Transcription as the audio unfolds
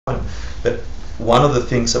time. But one of the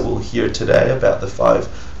things that we'll hear today about the 5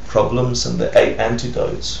 problems and the 8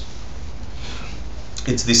 antidotes,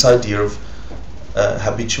 it's this idea of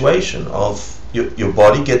habituation, of your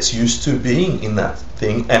body gets used to being in that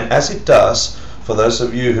thing, and as it does, for those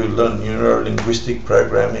of you who learn neuro-linguistic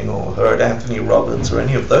programming or heard Anthony Robbins or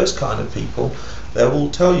any of those kind of people, they will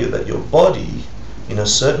tell you that your body in a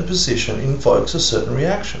certain position invokes a certain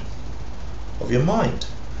reaction of your mind,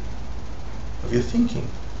 of your thinking.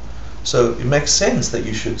 So it makes sense that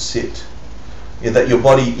you should sit, that your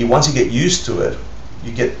body, once you get used to it,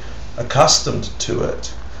 you get accustomed to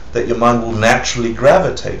it, that your mind will naturally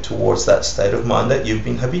gravitate towards that state of mind that you've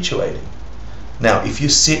been habituating. Now, if you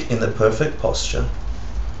sit in the perfect posture,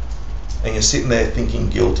 and you're sitting there thinking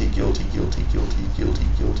guilty, guilty, guilty, guilty, guilty,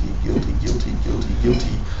 guilty, guilty, guilty, guilty,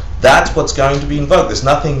 guilty, that's what's going to be invoked. There's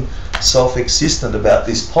nothing self-existent about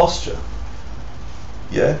this posture.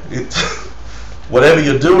 Yeah? Whatever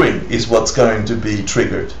you're doing is what's going to be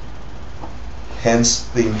triggered. Hence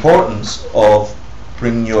the importance of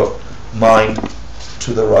bringing your mind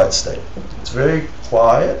to the right state. It's very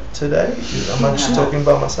quiet today. Am I just talking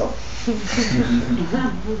by myself?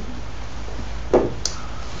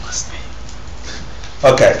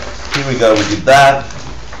 Okay, here we go. We did that.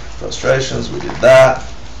 Frustrations, we did that.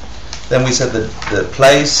 Then we said that the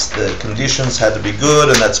place, the conditions had to be good,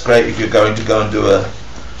 and that's great if you're going to go and do a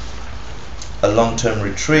long-term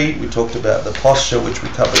retreat. We talked about the posture, which we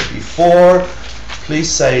covered before. Please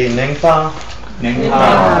say Nengpa.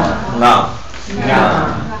 Nengpa. Nga. Nga.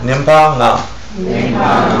 Nengpa. Nga.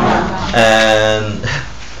 Nengpa. And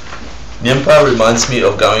Nengpa reminds me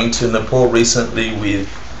of going to Nepal recently with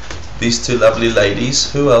these 2 lovely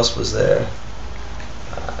ladies. Who else was there?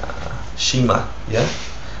 Shima, yeah?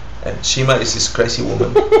 And Shima is this crazy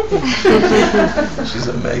woman. She's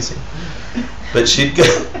amazing. But she'd go...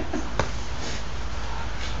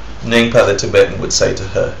 Nengpa, the Tibetan, would say to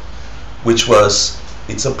her, which was,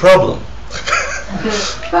 it's a problem.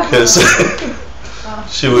 Because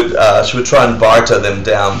she would try and barter them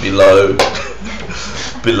down below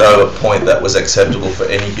a point that was acceptable for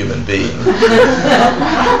any human being.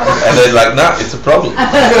 And they're like, no, it's a problem.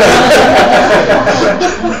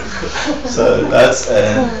 So that's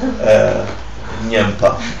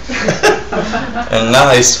Nyempa. And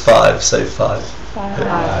Nga is 5, say 5.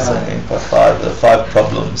 So 5, the 5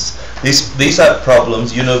 problems. These are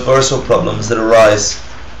problems, universal problems that arise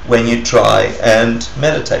when you try and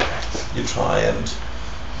meditate. You try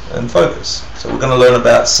and focus. So we're going to learn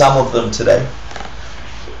about some of them today.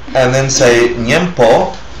 And then say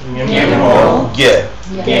Nyempo. Nyempo. Gye.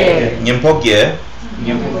 Gye. Nyempo Gye.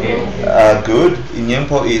 Nyempo. Good.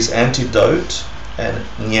 Nyempo is antidote, and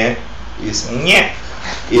Nye is Nye.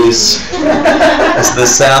 Is the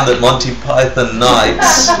sound that Monty Python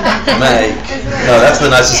knights make. No, that's the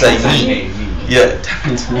nice to say Nye. Yeah.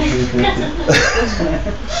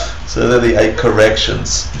 So they're the 8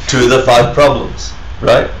 corrections to the 5 problems,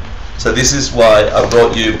 right? So this is why I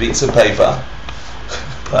brought you bits of paper.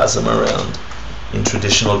 Pass them around in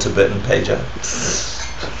traditional Tibetan pager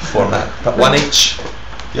format, but 1 each.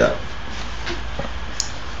 Yeah.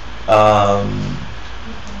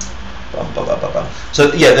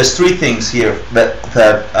 So yeah, there's 3 things here that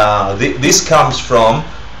this comes from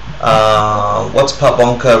what's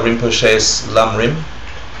Pabonka Rinpoche's Lamrim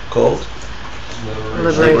called?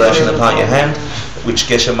 Liberation Upon Your Hand, which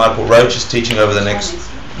Geshe Michael Roach is teaching over the next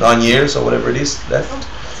 9 years or whatever it is left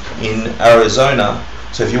in Arizona.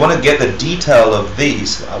 So if you want to get the detail of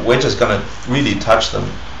these, we're just going to really touch them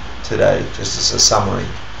today, just as a summary.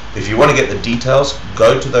 If you want to get the details,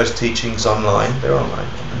 go to those teachings online. They're online.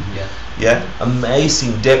 Yeah,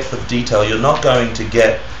 amazing depth of detail. You're not going to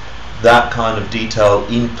get that kind of detail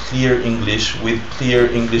in clear English with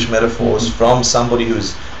clear English metaphors from somebody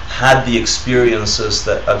who's had the experiences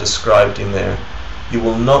that are described in there. You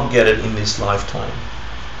will not get it in this lifetime.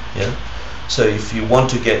 Yeah. So if you want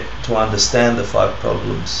to get to understand the 5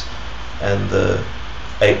 problems and the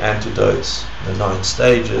 8 antidotes, the 9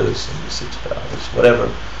 stages and the 6 powers,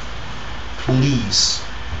 whatever, please,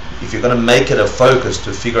 if you're going to make it a focus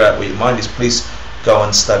to figure out where your mind is, please go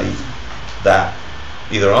and study that,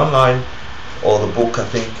 either online or the book. I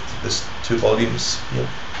think there's 2 volumes. Yeah,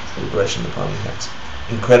 Liberation Upon Your Hands.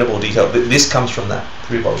 Incredible detail. This comes from that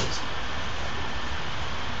 3 volumes.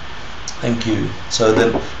 Thank you. So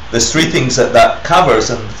then there's 3 things that covers,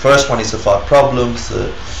 and the first one is the 5 problems,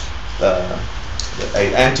 the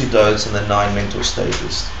 8 antidotes, and the 9 mental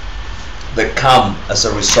stages that come as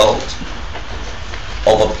a result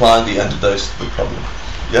of applying the antidotes to the problem.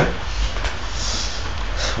 Yeah?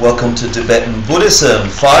 Welcome to Tibetan Buddhism.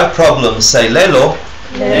 5 problems. Say Lelo.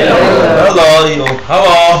 Hello.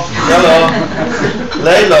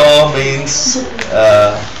 Lelo means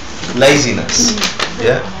laziness.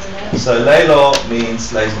 Yeah. So lelo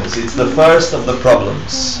means laziness. It's the first of the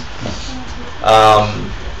problems.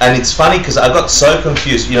 And it's funny because I got so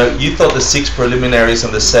confused. You know, you thought the 6 preliminaries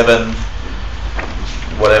and the 7,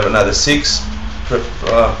 the 6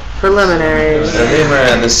 preliminaries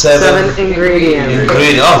and the 7 ingredients.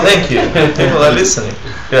 Oh, thank you. People are listening.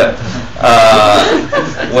 Yeah.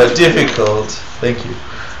 Were difficult. Thank you.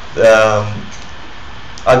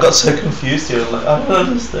 I got so confused here. Like, I don't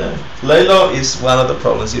understand. Lelo is one of the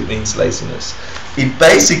problems. It means laziness. It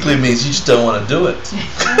basically means you just don't want to do it.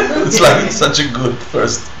 It's like it's such a good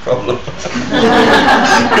first problem.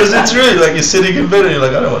 Because it's really like you're sitting in bed and you're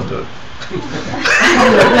like, I don't want to do it. I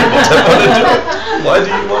don't want to do it. Why do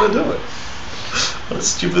you want to do it? What a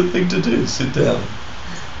stupid thing to do. Sit down.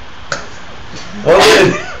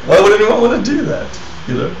 Why would anyone want to do that?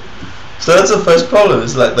 You know? So that's the first problem.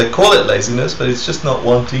 It's like they call it laziness, but it's just not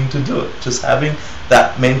wanting to do it. Just having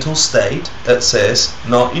that mental state that says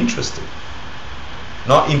not interested.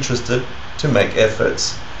 Not interested to make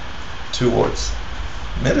efforts towards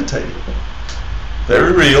meditating.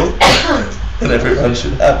 Very real, and everyone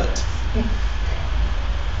should have it.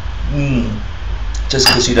 Just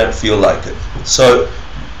because you don't feel like it. So,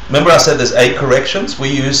 remember I said there's 8 corrections? We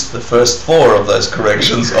used the first 4 of those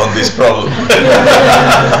corrections on this problem.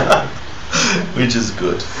 Which is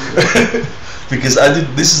good. Because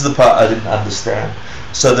this is the part I didn't understand.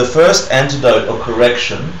 So the first antidote or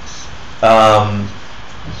correction,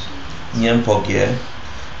 Nyempogye,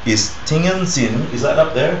 is Tingensin. Is that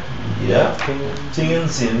up there? Yeah.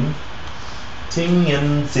 Tingensin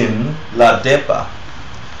La Depa.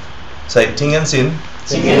 Say Tingensin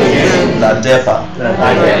La Depa. Do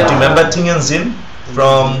you remember Tingensin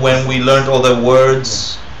from when we learned all the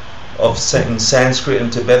words of in Sanskrit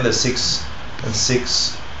and Tibetan, the 6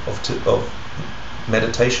 of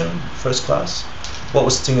meditation, first class? What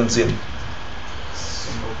was Tingensin?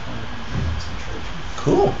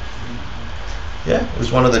 Cool. Yeah, it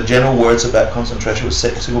was one of the general words about concentration. It was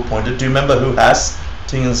single pointed. Do you remember who has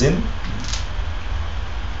Tingensin?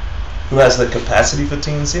 Who has the capacity for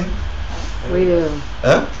Tingensin? We do.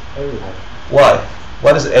 Huh? Why?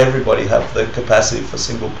 Why does everybody have the capacity for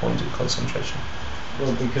single pointed concentration?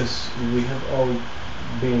 Well, because we have all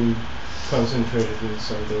been concentrated in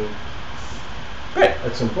something. Great.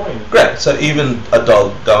 At some point. Great. So even a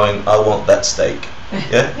dog going, I want that steak.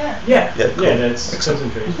 Yeah? Yeah, cool. Yeah, that's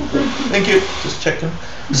concentration. Thank you. Just checking.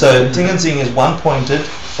 So Tingensin is one-pointed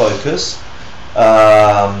focus.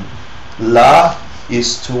 La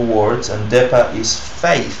is towards and Depa is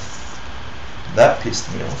faith. That pissed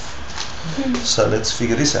me off. So let's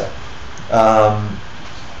figure this out.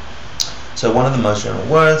 So one of the most general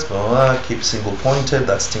words, blah, blah, blah, keep single pointed,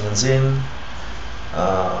 that's Tingensin.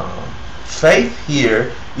 Faith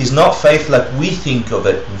here is not faith like we think of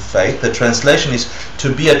it in faith. The translation is to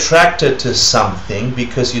be attracted to something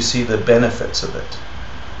because you see the benefits of it.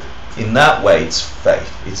 In that way it's faith.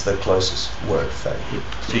 It's the closest word, faith.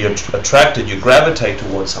 So you're attracted, you gravitate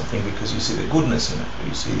towards something because you see the goodness in it.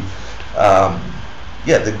 You see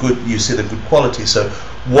you see the good quality. So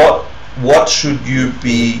what should you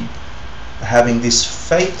be having this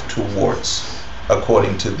faith towards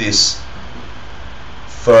according to this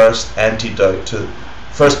first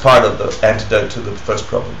part of the antidote to the first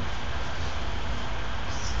problem?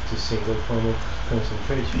 The single point of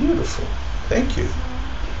concentration. Beautiful. Thank you.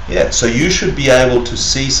 Yeah, so you should be able to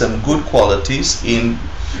see some good qualities in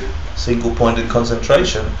single pointed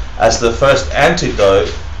concentration as the first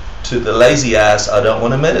antidote to the lazy ass, I don't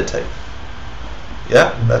want to meditate.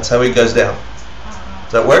 Yeah, that's how it goes down.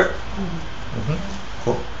 Does that work?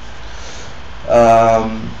 Cool.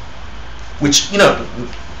 Which,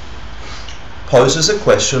 poses a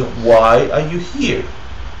question, why are you here?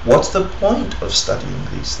 What's the point of studying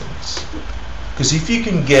these things? Because if you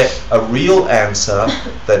can get a real answer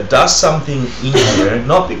that does something in here,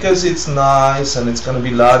 not because it's nice and it's going to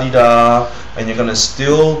be la-di-da and you're going to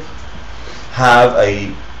still have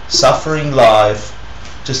a suffering life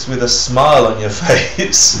just with a smile on your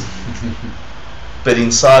face, but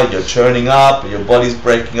inside you're churning up, your body's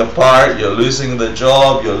breaking apart, you're losing the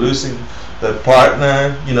job, you're losing the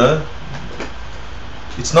partner,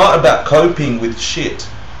 It's not about coping with shit.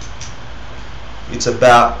 It's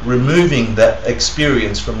about removing that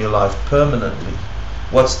experience from your life permanently.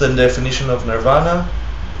 What's the definition of nirvana?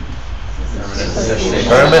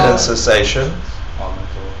 Permanent cessation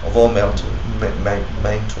of all mental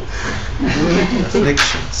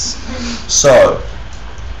afflictions. So,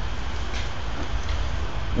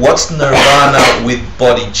 what's nirvana with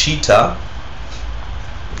bodhicitta?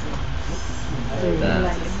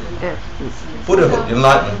 Buddhahood,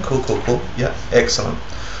 enlightenment. Cool, cool, cool. Yeah, excellent.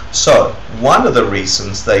 So, one of the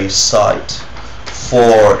reasons they cite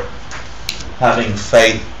for having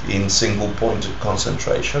faith in single-pointed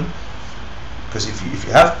concentration, because if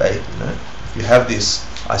you have faith, if you have this,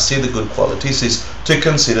 I see the good qualities, is to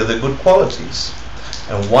consider the good qualities.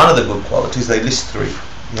 And one of the good qualities, they list 3.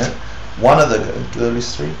 Yeah, one of the, do they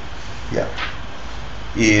list 3? Yeah,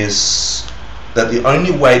 is that the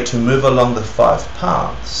only way to move along the 5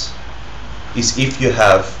 paths is if you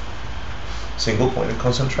have single-pointed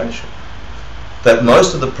concentration. That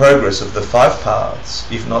most of the progress of the 5 paths,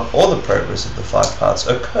 if not all the progress of the 5 paths,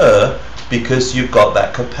 occur because you've got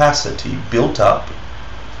that capacity built up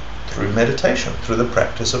through meditation, through the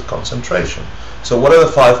practice of concentration. So what are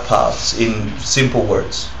the 5 paths in simple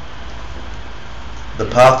words? The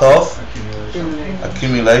path of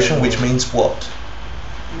accumulation, which means what?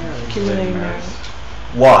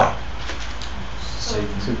 Why?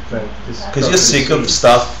 Because you're sick of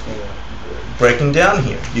stuff breaking down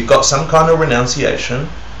here. You've got some kind of renunciation.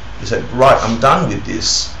 You say, right, I'm done with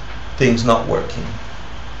this. Thing's not working.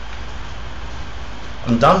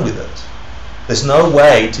 I'm done with it. There's no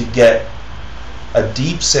way to get a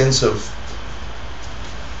deep sense of,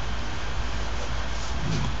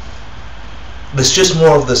 there's just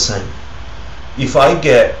more of the same. If I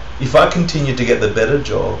continue to get the better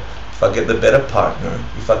job, if I get the better partner,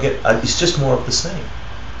 it's just more of the same.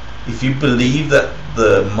 If you believe that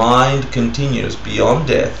the mind continues beyond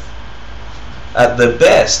death, at the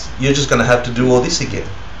best, you're just going to have to do all this again.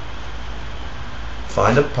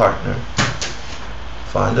 Find a partner,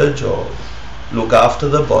 find a job, look after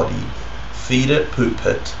the body, feed it, poop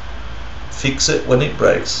it, fix it when it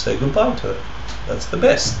breaks, say goodbye to it. That's the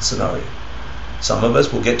best scenario. Some of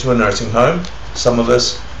us will get to a nursing home, some of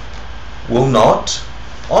us will not.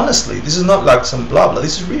 Honestly, this is not like some blah blah,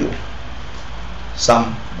 this is real.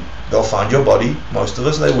 Some, they'll find your body. Most of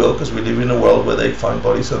us, they will, because we live in a world where they find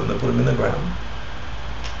bodies, so then they put them in the ground.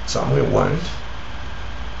 Some we won't.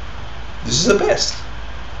 This is the best.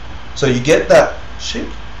 So you get that, shit,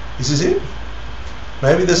 this is it.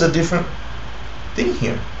 Maybe there's a different thing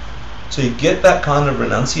here. So you get that kind of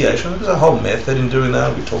renunciation. There's a whole method in doing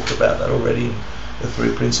that. We talked about that already in the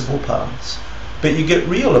 3 principal paths. But you get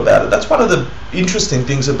real about it. That's one of the interesting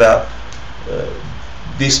things about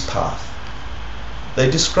this path. They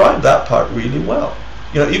describe that part really well.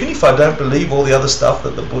 Even if I don't believe all the other stuff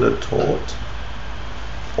that the Buddha taught,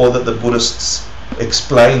 or that the Buddhists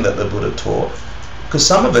explain that the Buddha taught, because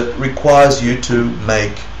some of it requires you to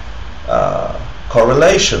make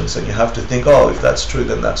correlations, and you have to think, oh, if that's true,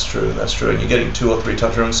 then that's true, and that's true, and you're getting 2 or 3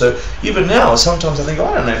 times around. So even now, sometimes I think, oh,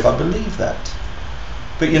 I don't know if I believe that.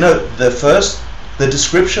 But the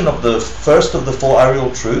description of the first of the 4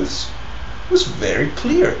 Arial truths was very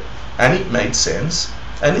clear, and it made sense,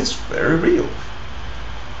 and it's very real.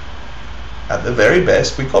 At the very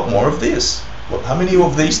best, we got more of this. Well, how many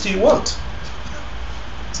of these do you want?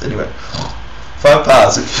 So anyway, 5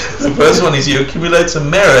 paths. The first one is you accumulate some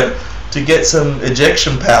merit to get some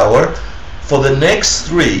ejection power for the next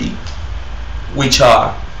 3, which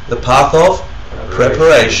are the path of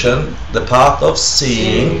preparation, the path of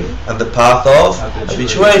seeing, and the path of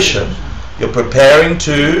habituation. You're preparing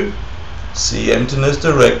to see emptiness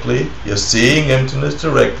directly, you're seeing emptiness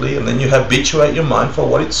directly, and then you habituate your mind for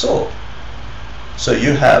what it saw. So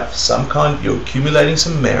you have you're accumulating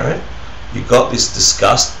some merit, you got this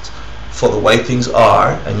disgust for the way things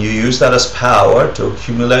are, and you use that as power to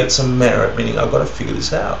accumulate some merit, meaning I've got to figure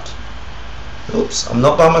this out. Oops, I'm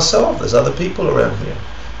not by myself, there's other people around here.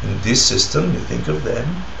 In this system, you think of them,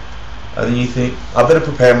 and then you think, I better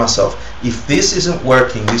prepare myself. If this isn't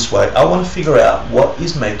working this way, I want to figure out what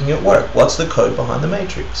is making it work. What's the code behind the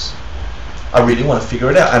matrix? I really want to figure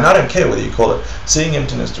it out, and I don't care whether you call it seeing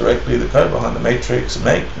emptiness directly, the code behind the matrix,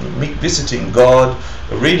 visiting God,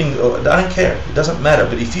 reading, I don't care, it doesn't matter.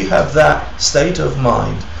 But if you have that state of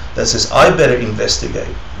mind that says, I better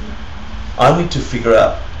investigate, I need to figure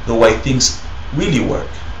out the way things really work,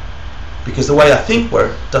 because the way I think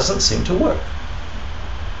work doesn't seem to work,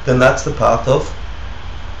 then that's the path of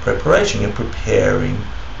preparation. You're preparing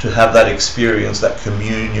to have that experience, that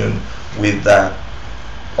communion with that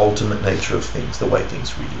ultimate nature of things, the way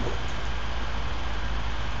things really work.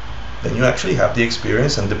 Then you actually have the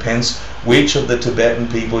experience, and depends which of the Tibetan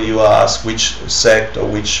people you ask, which sect, or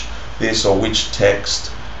which this, or which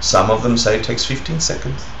text. Some of them say it takes 15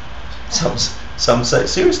 seconds. Some say,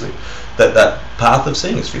 seriously, that path of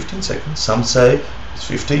seeing is 15 seconds. Some say it's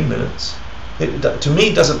 15 minutes. To me,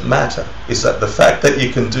 it doesn't matter. It's that the fact that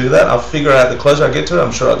you can do that, I'll figure out, the closer I get to it,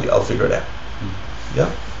 I'm sure I'll figure it out.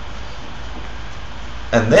 Yeah?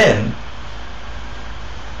 And then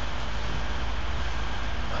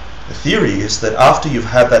The theory is that after you've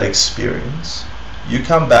had that experience, you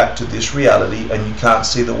come back to this reality and you can't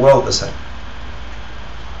see the world the same.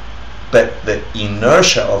 But the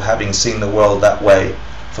inertia of having seen the world that way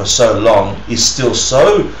for so long is still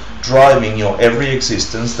so driving your every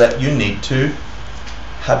existence that you need to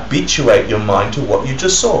habituate your mind to what you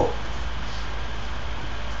just saw.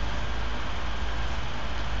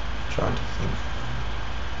 Trying to think.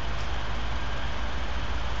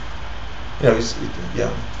 You know,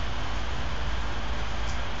 yeah.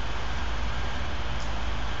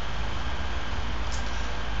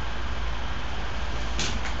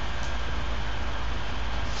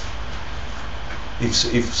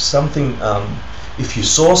 If something, if you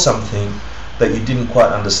saw something that you didn't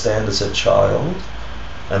quite understand as a child,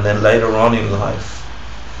 and then later on in life,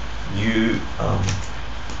 you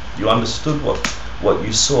understood what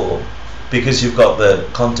you saw, because you've got the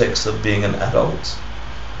context of being an adult.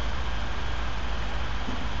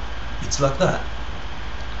 It's like that.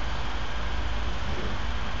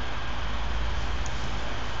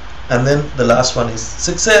 And then the last one is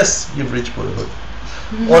success. You've reached Buddhahood.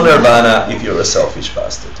 Or nirvana if you're a selfish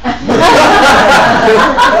bastard.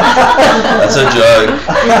 That's a joke.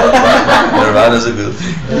 Nirvana's a good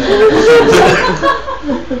thing.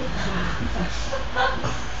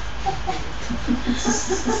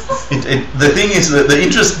 The thing is that the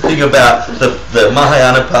interesting thing about the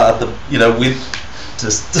Mahayana path,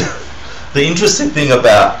 the interesting thing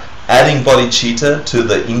about adding bodhicitta to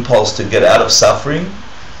the impulse to get out of suffering,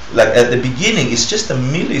 like at the beginning, it's just a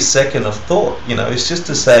millisecond of thought. It's just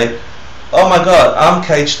to say, oh my God, I'm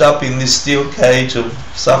caged up in this steel cage of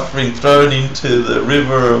suffering, thrown into the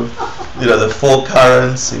river of, the four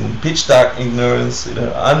currents in pitch dark ignorance.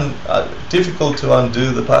 Difficult to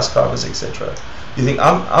undo the past karmas, etc. You think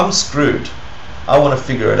I'm screwed. I want to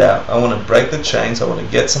figure it out. I want to break the chains. I want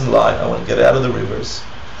to get some light. I want to get out of the rivers.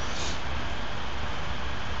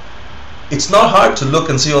 It's not hard to look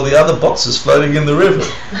and see all the other boxes floating in the river.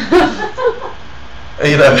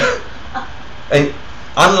 And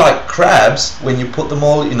unlike crabs, when you put them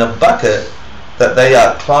all in a bucket, that they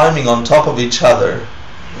are climbing on top of each other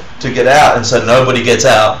to get out, and so nobody gets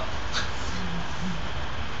out.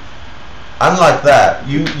 Unlike that,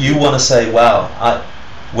 you want to say, wow,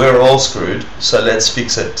 we're all screwed, so let's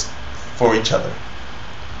fix it for each other.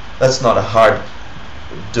 That's not a hard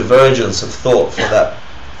divergence of thought for that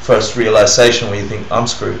first realization where you think, I'm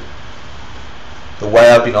screwed. The way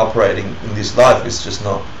I've been operating in this life is just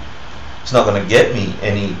not, it's not going to get me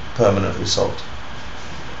any permanent result.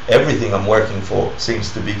 Everything I'm working for seems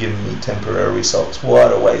to be giving me temporary results.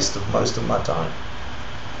 What a waste of most of my time.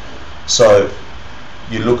 So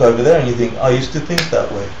you look over there and you think, I used to think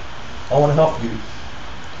that way. I want to help you.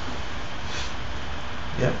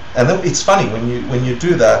 Yeah. And then it's funny when you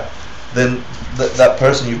do that, then that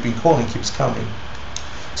person you've been calling keeps coming.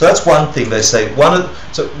 So that's one thing they say.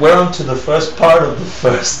 So we're on to the first part of the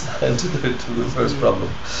first and to the first problem.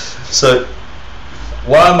 So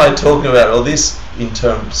why am I talking about all this in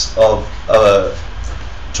terms of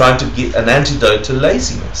trying to get an antidote to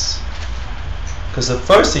laziness? Because the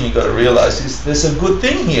first thing you've got to realize is there's a good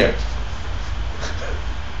thing here.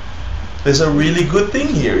 There's a really good thing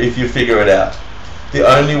here if you figure it out. The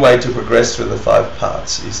only way to progress through the 5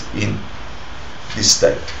 parts is in this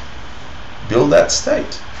state. Build that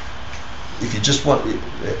state. If you want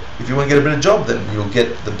to get a better job, then you'll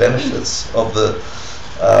get the benefits of the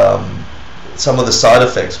some of the side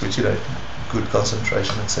effects, which good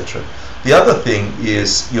concentration, etc. The other thing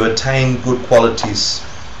is you attain good qualities.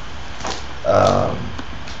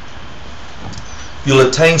 You'll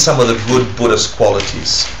attain some of the good Buddhist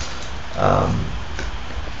qualities.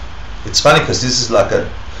 It's funny because this is like a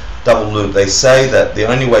double loop. They say that the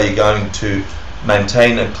only way you're going to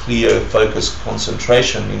maintain a clear, focused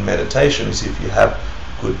concentration in meditation is if you have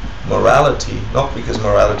good morality. Not because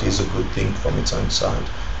morality is a good thing from its own side,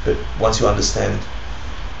 but once you understand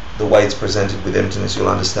the way it's presented with emptiness, you'll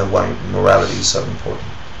understand why morality is so important.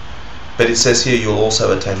 But it says here you'll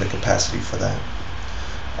also attain the capacity for that.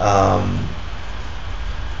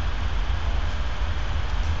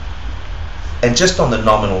 And just on the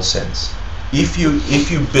nominal sense, if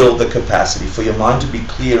you build the capacity for your mind to be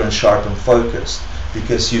clear and sharp and focused,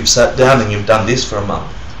 because you've sat down and you've done this for a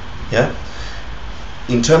month, yeah?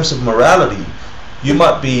 In terms of morality, you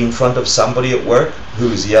might be in front of somebody at work who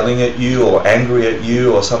is yelling at you or angry at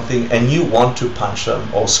you or something, and you want to punch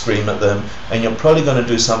them or scream at them, and you're probably going to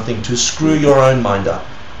do something to screw your own mind up.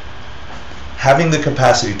 Having the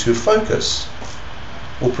capacity to focus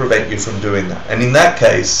will prevent you from doing that. And in that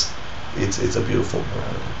case, it's a beautiful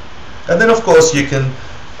morality. And then of course you can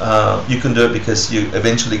You can do it because you're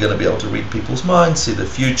eventually going to be able to read people's minds, see the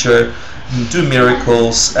future, do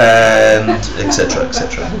miracles, and etc.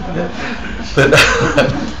 etc. Yeah. But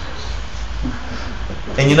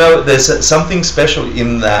and you know, there's something special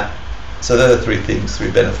in that. So there are three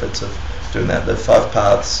benefits of doing that: the 5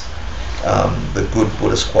 paths, the good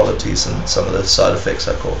Buddhist qualities, and some of the side effects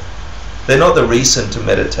I call. They're not the reason to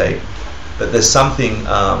meditate, but there's something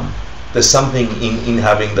in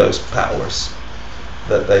having those powers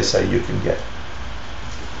that they say you can get.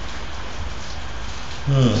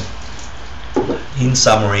 In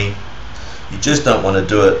summary, you just don't want to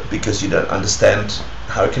do it because you don't understand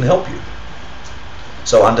how it can help you.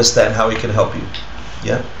 So understand how it can help you.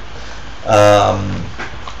 Yeah.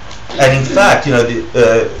 And in fact, you know,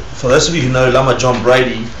 for those of you who know Lama John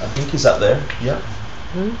Brady, I think he's up there. Yeah.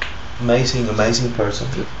 Amazing person.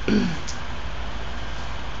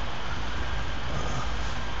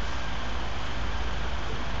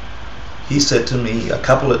 He said to me a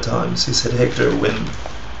couple of times, he said, Hector,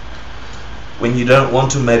 when you don't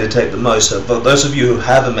want to meditate the most, so for those of you who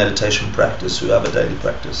have a meditation practice, who have a daily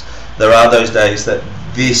practice, there are those days that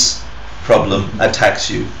this problem attacks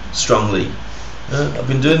you strongly. I've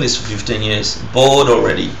been doing this for 15 years, bored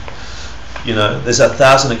already. You know, there's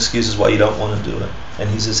 1,000 excuses why you don't want to do it. And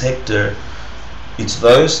he says, Hector, it's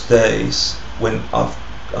those days when I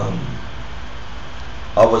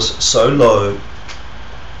was so low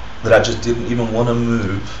that I just didn't even want to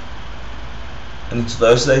move. And it's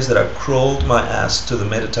those days that I crawled my ass to the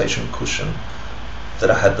meditation cushion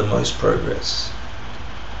that I had the most progress.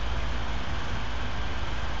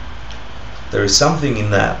 There is something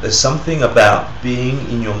in that. There's something about being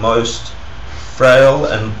in your most frail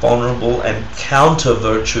and vulnerable and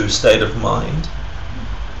counter-virtue state of mind,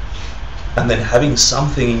 and then having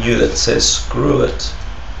something in you that says, screw it,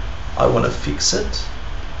 I want to fix it.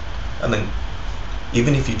 And then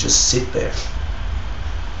even if you just sit there,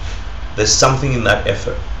 there's something in that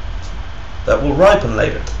effort that will ripen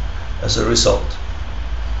later as a result.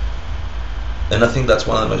 And I think that's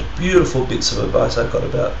one of the most beautiful bits of advice I got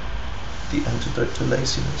about the antidote to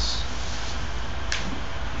laziness.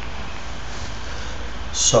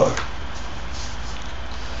 So,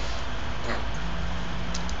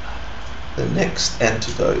 the next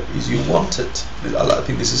antidote is you want it. I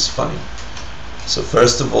think this is funny. So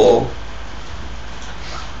first of all,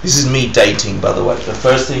 this is me dating, by the way. The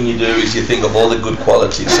first thing you do is you think of all the good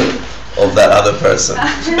qualities of that other person.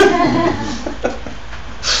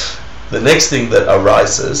 The next thing that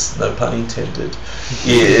arises, no pun intended,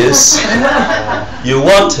 is you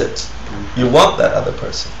want it. You want that other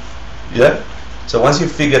person. Yeah? So once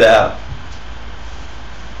you've figured out,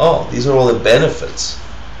 oh, these are all the benefits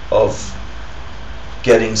of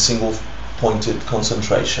getting single-pointed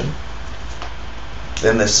concentration,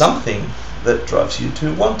 then there's something that drives you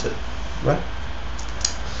to want it, right?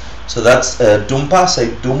 So that's dumpa. Say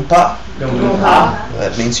dumpa. Dumpa.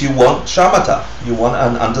 That means you want shamatha. You want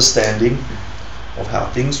an understanding of how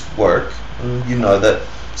things work. And you know that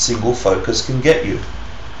single focus can get you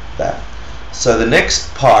that. So the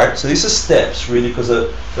next part, so these are steps really, because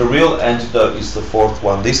the real antidote is the fourth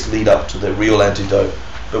one. This lead up to the real antidote.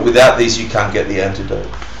 But without these you can't get the antidote.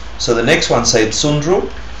 So the next one, say tsundru.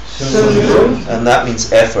 And that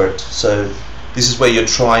means effort. So this is where you're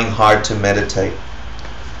trying hard to meditate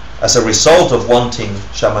as a result of wanting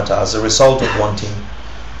shamatha, as a result of wanting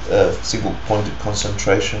single pointed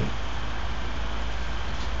concentration.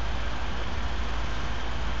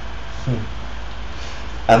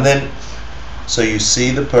 And then, so you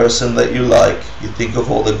see the person that you like, you think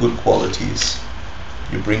of all the good qualities,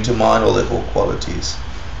 you bring to mind all the good qualities,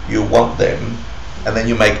 you want them, and then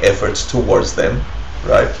you make efforts towards them,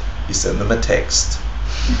 right? You send them a text.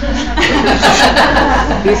 You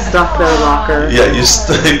stalk their locker. Yeah, you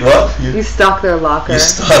what? You stalk their locker. You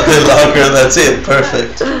stalk their locker, that's it,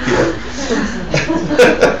 perfect. Yeah.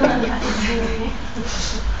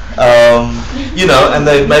 You know, and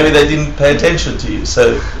maybe they didn't pay attention to you,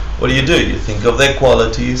 so what do? You think of their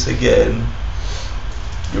qualities again.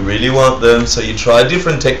 You really want them, so you try a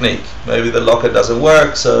different technique. Maybe the locker doesn't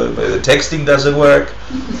work, so maybe the texting doesn't work,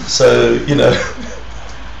 so, you know,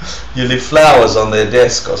 you leave flowers on their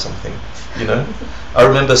desk or something, you know. I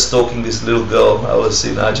remember stalking this little girl. I was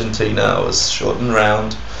in Argentina. I was short and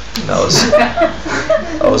round, and I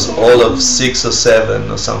was all of 6 or 7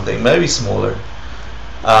 or something, maybe smaller.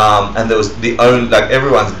 And there was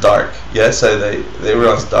everyone's dark, yeah. So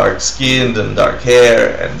everyone's dark skinned and dark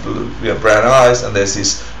hair and blue, brown eyes, and there's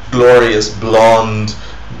this glorious blonde,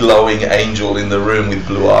 glowing angel in the room with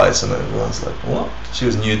blue eyes, and everyone's like, what? She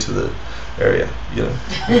was new to area, you know,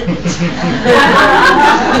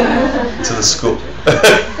 to the school.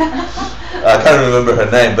 I can't remember her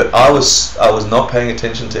name, but I was not paying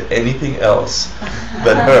attention to anything else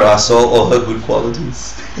but her. I saw all her good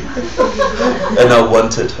qualities, and I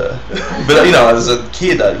wanted her. But you know, as a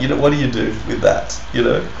kid, you know, what do you do with that? You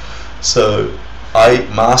know, so I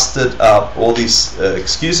mastered up all these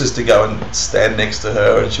excuses to go and stand next to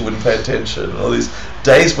her, and she wouldn't pay attention. And all these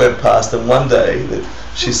days went past, and one day that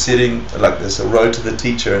she's sitting, like there's a row to the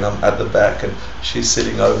teacher, and I'm at the back, and she's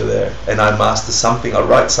sitting over there, and I master something. I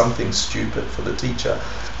write something stupid for the teacher,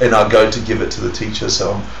 and I go to give it to the teacher.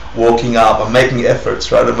 So I'm walking up, I'm making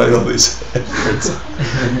efforts, right? I made all these efforts,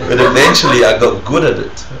 but eventually I got good at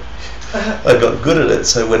it. I got good at it,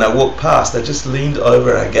 so when I walked past, I just leaned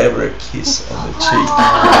over and I gave her a kiss on the cheek.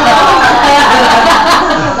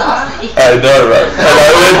 I know, right? And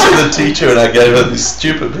I went to the teacher and I gave her this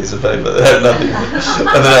stupid piece of paper that had nothing in it.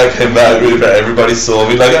 And then I came back, really bad. Everybody saw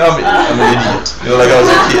me like I'm an idiot, you know, like I was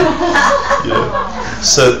a kid. You know?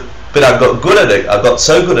 So, but I got good at it. I got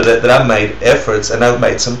so good at it that I made efforts and I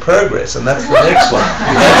made some progress, and that's the next one.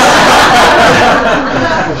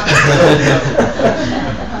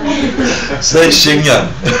 Say Xingyang.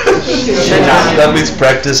 That means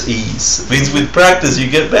practice ease. It means with practice you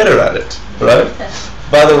get better at it, right?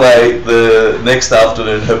 By the way, the next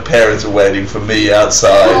afternoon her parents were waiting for me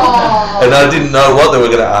outside. Aww. And I didn't know what they were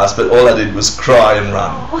going to ask, but all I did was cry and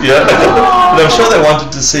run. Yeah? And I'm sure they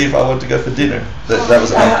wanted to see if I wanted to go for dinner. That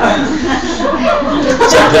was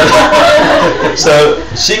so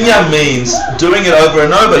Xingyang means doing it over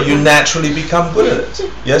and over, you naturally become good at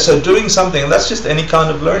it. Yeah, so doing something, and that's just any kind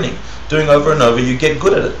of learning. Doing over and over, you get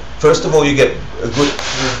good at it. First of all, you get a good,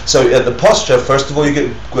 so at the posture, first of all, you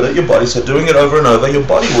get good at your body. So doing it over and over, your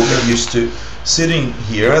body will get used to sitting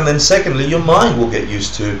here, and then secondly, your mind will get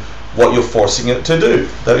used to what you're forcing it to do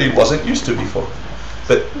that it wasn't used to before.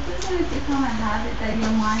 But doesn't it become a habit that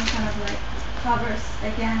your mind kind of like covers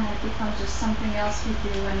again, it becomes just something else you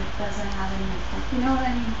do and it doesn't have any effect? You know what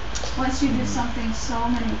I mean? Once you do something so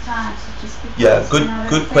many times, it just becomes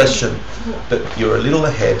good question. But you're a little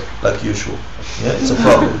ahead, like usual. Yeah, it's a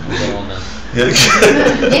problem. Yeah. No,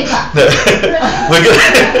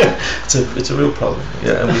 it's a real problem.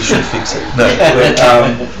 Yeah, and we should fix it. No,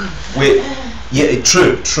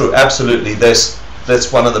 true, absolutely.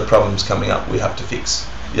 That's one of the problems coming up. We have to fix.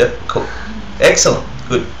 Yeah, cool, excellent,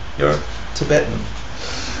 good. You're Tibetan.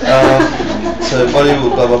 So body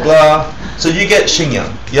will blah blah blah. So you get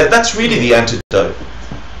Xingyang. Yeah, that's really the antidote.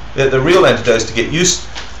 The real antidote is to get used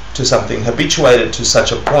to something, habituated to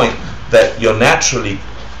such a point that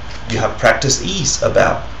you have practice ease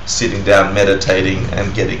about sitting down, meditating,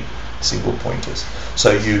 and getting single pointers.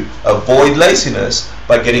 So you avoid laziness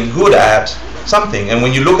by getting good at something. And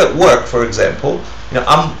when you look at work, for example, you know,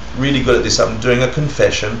 I'm really good at this. I'm doing a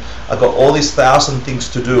confession. I've got all these 1,000 things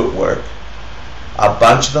to do at work. A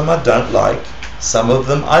bunch of them I don't like. Some of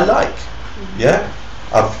them I like. Yeah?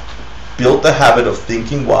 I've built the habit of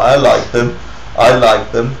thinking why I like them.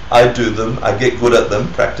 I do them, I get good at them,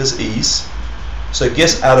 practice ease. So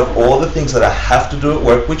guess out of all the things that I have to do at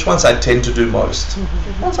work, which ones I tend to do most? The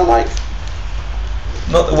ones I like.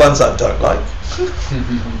 Not the ones I don't like.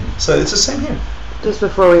 So it's the same here. Just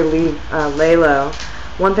before we leave Lalo,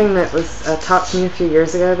 one thing that was taught to me a few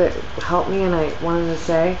years ago that helped me and I wanted to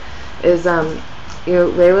say is,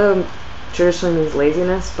 Lalo traditionally means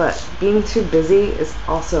laziness, but being too busy is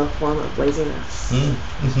also a form of laziness.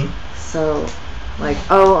 Mm-hmm. So, like,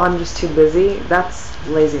 oh, I'm just too busy, that's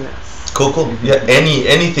laziness. Cool. Yeah,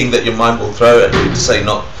 anything that your mind will throw at you to say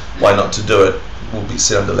why not to do it will be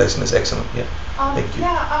sit under laziness. Excellent. Yeah. Thank you.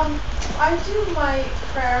 Yeah, I do my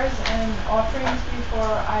prayers and offerings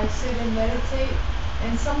before I sit and meditate,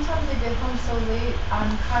 and sometimes I get home so late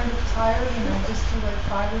I'm kind of tired and I just do like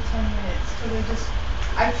 5 or 10 minutes. But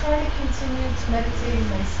I try to continue to meditate in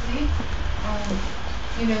my sleep.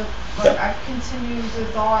 Like I continue the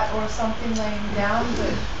thought or something laying down,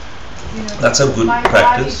 but that's a good my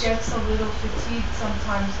practice. body gets a little fatigued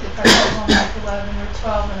sometimes if I go home like 11 or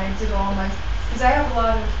 12 and I did all my, because I have a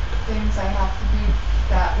lot of things I have to do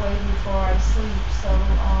that way before I sleep. So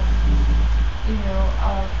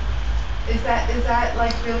is that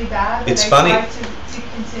like really bad? It's funny. Try to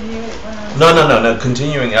continue it when I'm No.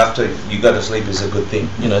 Continuing after you go to sleep is a good thing.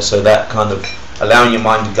 So that kind of allowing your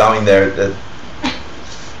mind to go in there.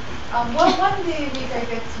 Well, one day a week I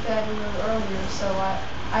get to bed a little earlier, so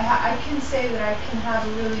I can say that I can have a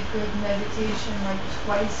really good meditation like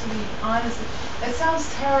twice a week. Honestly, that sounds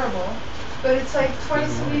terrible, but it's like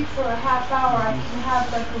twice a week for a half hour. I can have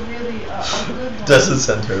like a really a good one. Doesn't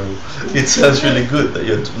sound terrible. It sounds really good that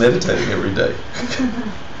you're meditating every day.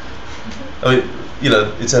 I mean, you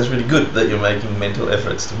know, it sounds really good that you're making mental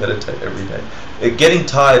efforts to meditate every day. Getting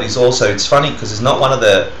tired is also, it's funny because it's not one of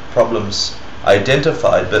the problems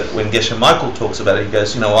identified, but when Geshe Michael talks about it, he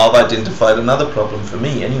goes, you know, I've identified another problem for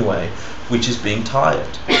me anyway, which is being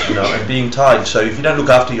tired, you know, and being tired. So if you don't look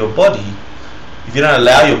after your body, if you don't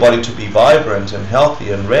allow your body to be vibrant and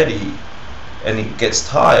healthy and ready, and it gets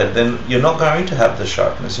tired, then you're not going to have the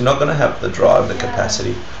sharpness, you're not going to have the drive, the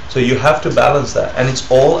capacity. So you have to balance that, and it's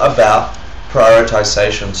all about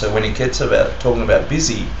prioritization. So when it gets about talking about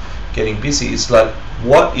busy, getting busy, it's like,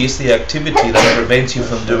 what is the activity that prevents you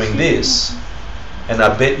from doing this? And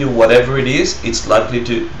I bet you whatever it is, it's likely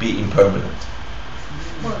to be impermanent.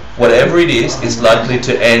 Whatever it is, it's likely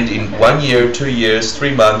to end in 1 year, 2 years,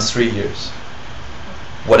 3 months, 3 years.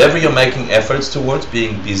 Whatever you're making efforts towards,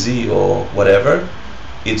 being busy or whatever,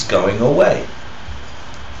 it's going away.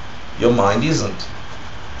 Your mind isn't.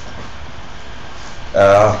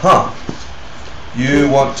 You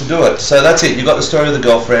want to do it. So that's it. You got the story of the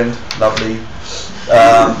girlfriend. Lovely.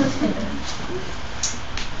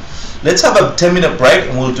 Let's have a 10-minute break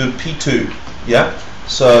and we'll do P2. Yeah?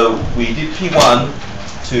 So we did P1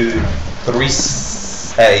 to 3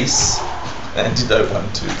 A's. Antidote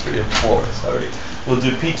 1, 2, 3, and 4. Sorry. We'll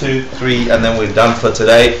do P2, 3, and then we're done for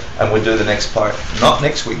today, and we'll do the next part. Not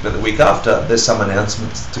next week, but the week after. There's some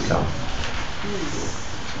announcements to come.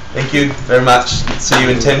 Thank you very much. See you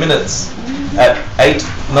in 10 minutes at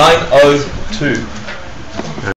 9:02.